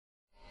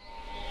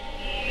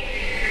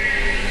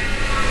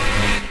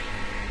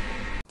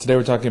Today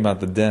we're talking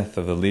about the death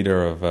of the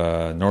leader of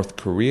North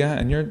Korea,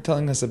 and you're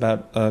telling us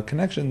about a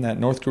connection that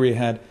North Korea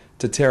had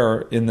to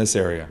terror in this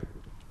area.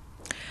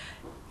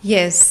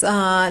 Yes,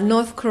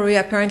 North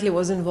Korea apparently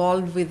was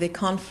involved with the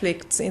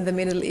conflicts in the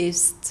Middle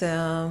East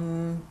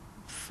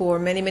for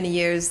many, many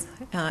years.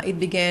 It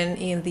began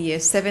in the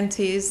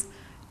 70s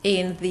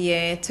in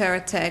the terror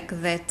attack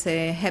that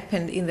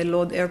happened in the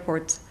Lod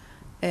Airport,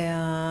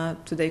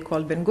 today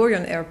called Ben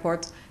Gurion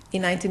Airport,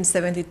 in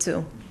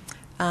 1972.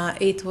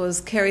 It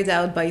was carried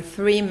out by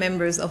 3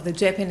 members of the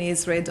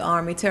Japanese Red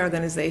Army terror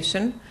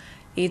organization.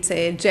 It's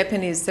a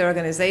Japanese terror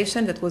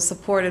organization that was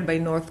supported by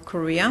North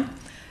Korea.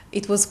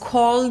 It was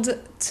called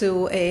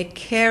to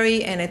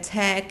carry an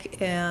attack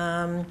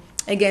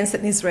against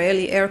an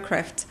Israeli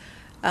aircraft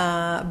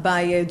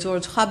by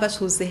George Habash,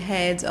 who's the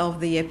head of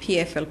the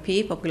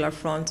PFLP, Popular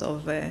Front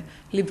of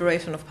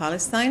Liberation of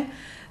Palestine.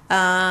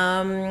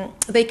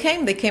 They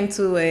came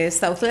to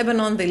South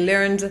Lebanon. They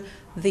learned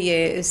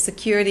the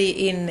security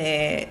in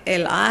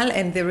El Al,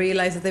 and they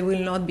realized that they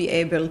will not be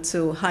able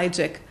to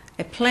hijack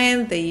a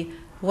plane. They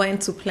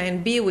went to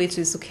plan B, which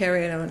is to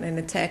carry on an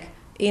attack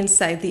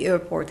inside the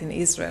airport in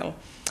Israel.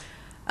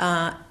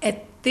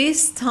 At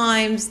these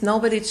times,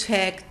 nobody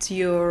checked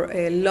your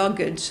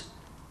luggage.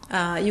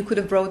 You could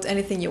have brought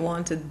anything you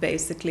wanted,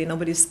 basically.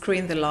 Nobody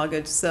screened the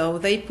luggage. So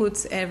they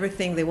put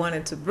everything they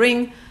wanted to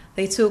bring.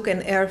 They took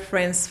an Air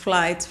France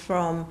flight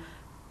from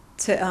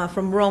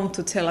Rome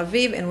to Tel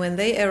Aviv, and when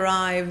they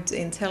arrived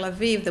in Tel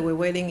Aviv, they were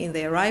waiting in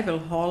the arrival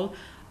hall,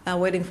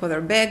 waiting for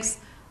their bags.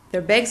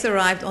 Their bags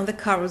arrived on the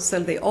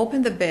carousel. They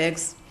opened the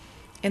bags,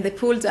 and they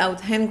pulled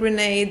out hand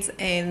grenades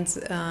and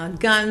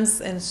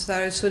guns and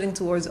started shooting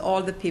towards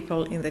all the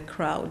people in the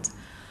crowd.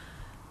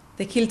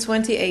 They killed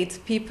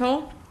 28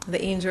 people. They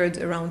injured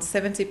around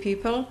 70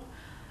 people.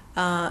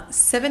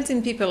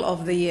 17 people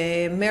of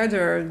the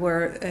murderer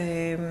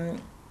were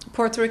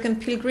Puerto Rican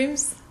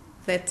pilgrims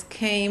that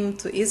came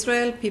to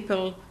Israel,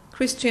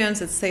 Christians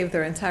that saved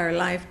their entire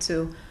life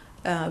to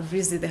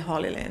visit the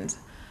Holy Land.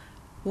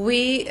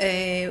 We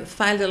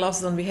filed a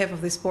lawsuit on behalf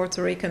of these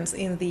Puerto Ricans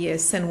in the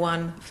San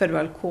Juan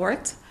Federal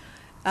Court,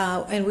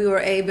 and we were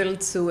able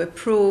to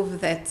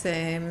prove that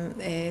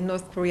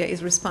North Korea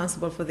is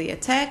responsible for the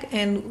attack,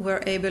 and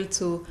we're able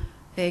to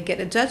get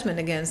a judgment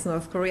against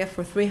North Korea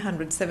for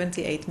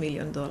 $378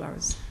 million.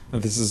 Now,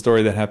 this is a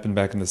story that happened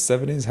back in the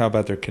 70s. How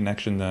about their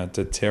connection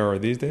to terror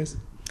these days?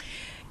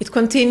 It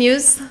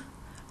continues.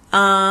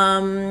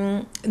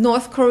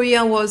 North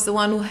Korea was the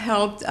one who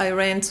helped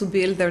Iran to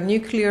build their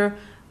nuclear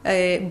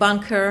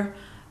bunker,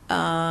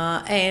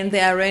 and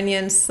the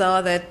Iranians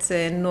saw that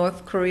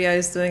North Korea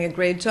is doing a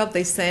great job.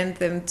 They sent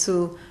them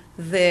to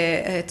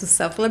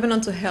South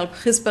Lebanon to help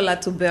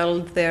Hezbollah to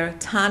build their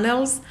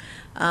tunnels.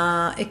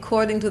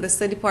 According to the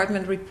State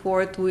Department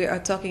report, we are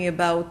talking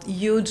about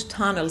huge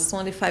tunnels,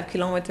 25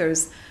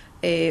 kilometers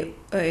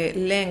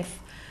length,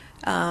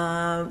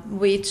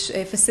 which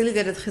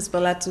facilitated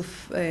Hezbollah to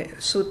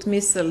shoot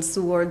missiles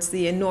towards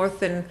the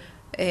northern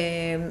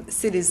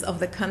cities of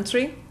the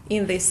country.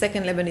 In the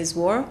Second Lebanese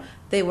War,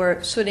 they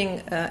were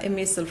shooting a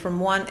missile from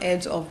one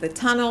edge of the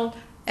tunnel,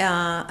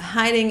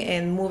 hiding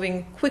and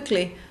moving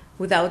quickly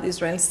without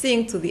Israel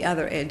seeing to the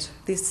other edge.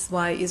 This is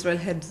why Israel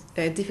had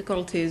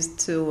difficulties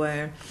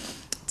to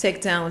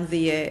take down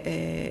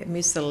the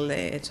missile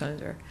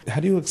challenger. How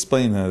do you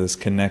explain this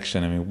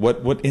connection? I mean,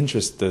 what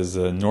interest does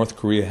North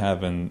Korea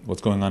have in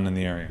what's going on in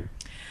the area?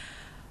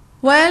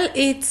 Well,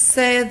 it's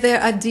their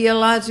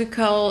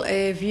ideological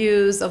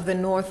views of the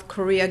North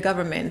Korea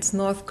government.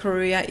 North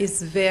Korea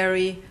is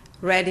very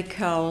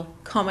radical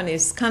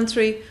communist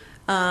country.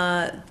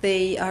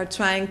 They are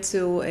trying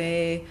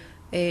to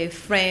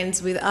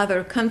friends with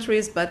other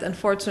countries, but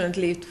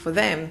unfortunately for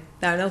them,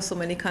 there are not so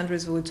many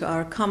countries which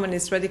are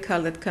communist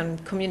radical that can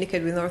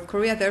communicate with North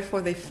Korea.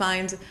 Therefore, they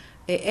find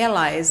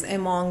allies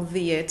among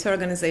the terror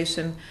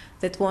organization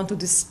that want to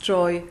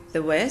destroy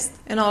the West,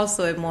 and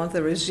also among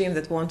the regime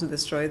that want to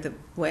destroy the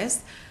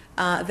West.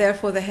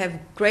 Therefore, they have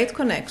great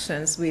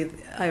connections with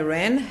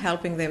Iran,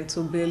 helping them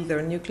to build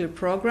their nuclear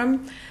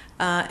program,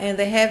 and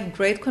they have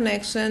great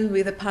connection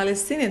with the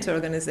Palestinian terror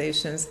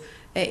organizations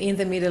in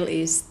the Middle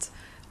East.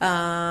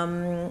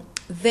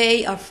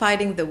 They are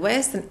fighting the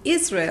West, and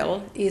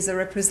Israel is a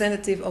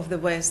representative of the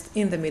West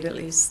in the Middle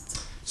East.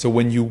 So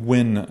when you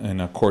win in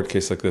a court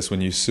case like this,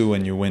 when you sue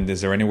and you win,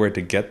 is there anywhere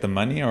to get the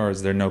money, or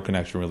is there no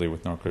connection really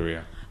with North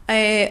Korea?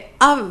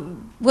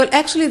 Well,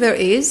 actually there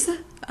is.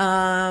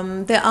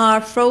 There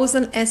are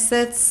frozen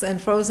assets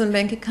and frozen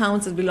bank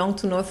accounts that belong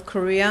to North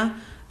Korea.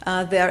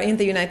 They are in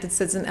the United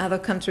States and other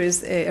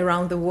countries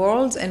around the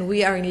world, and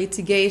we are in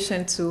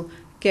litigation to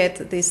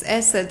get these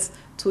assets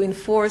to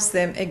enforce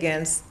them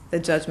against the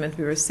judgment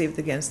we received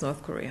against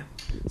North Korea.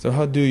 So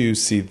how do you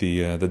see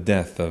the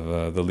death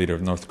of the leader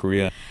of North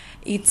Korea?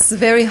 It's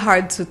very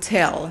hard to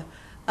tell.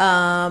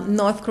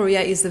 North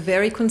Korea is a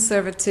very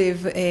conservative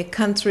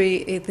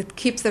country that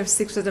keeps their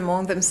secrets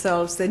among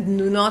themselves. They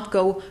do not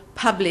go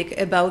public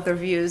about their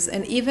views.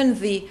 And even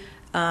the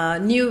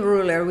new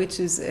ruler, which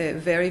is a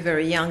very,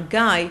 very young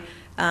guy,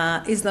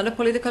 is not a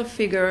political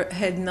figure,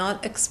 had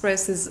not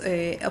expressed his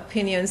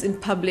opinions in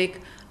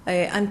public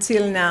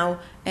until now,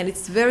 and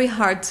it's very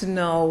hard to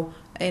know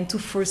and to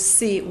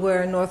foresee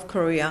where North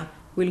Korea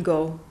will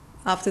go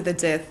after the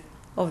death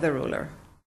of the ruler.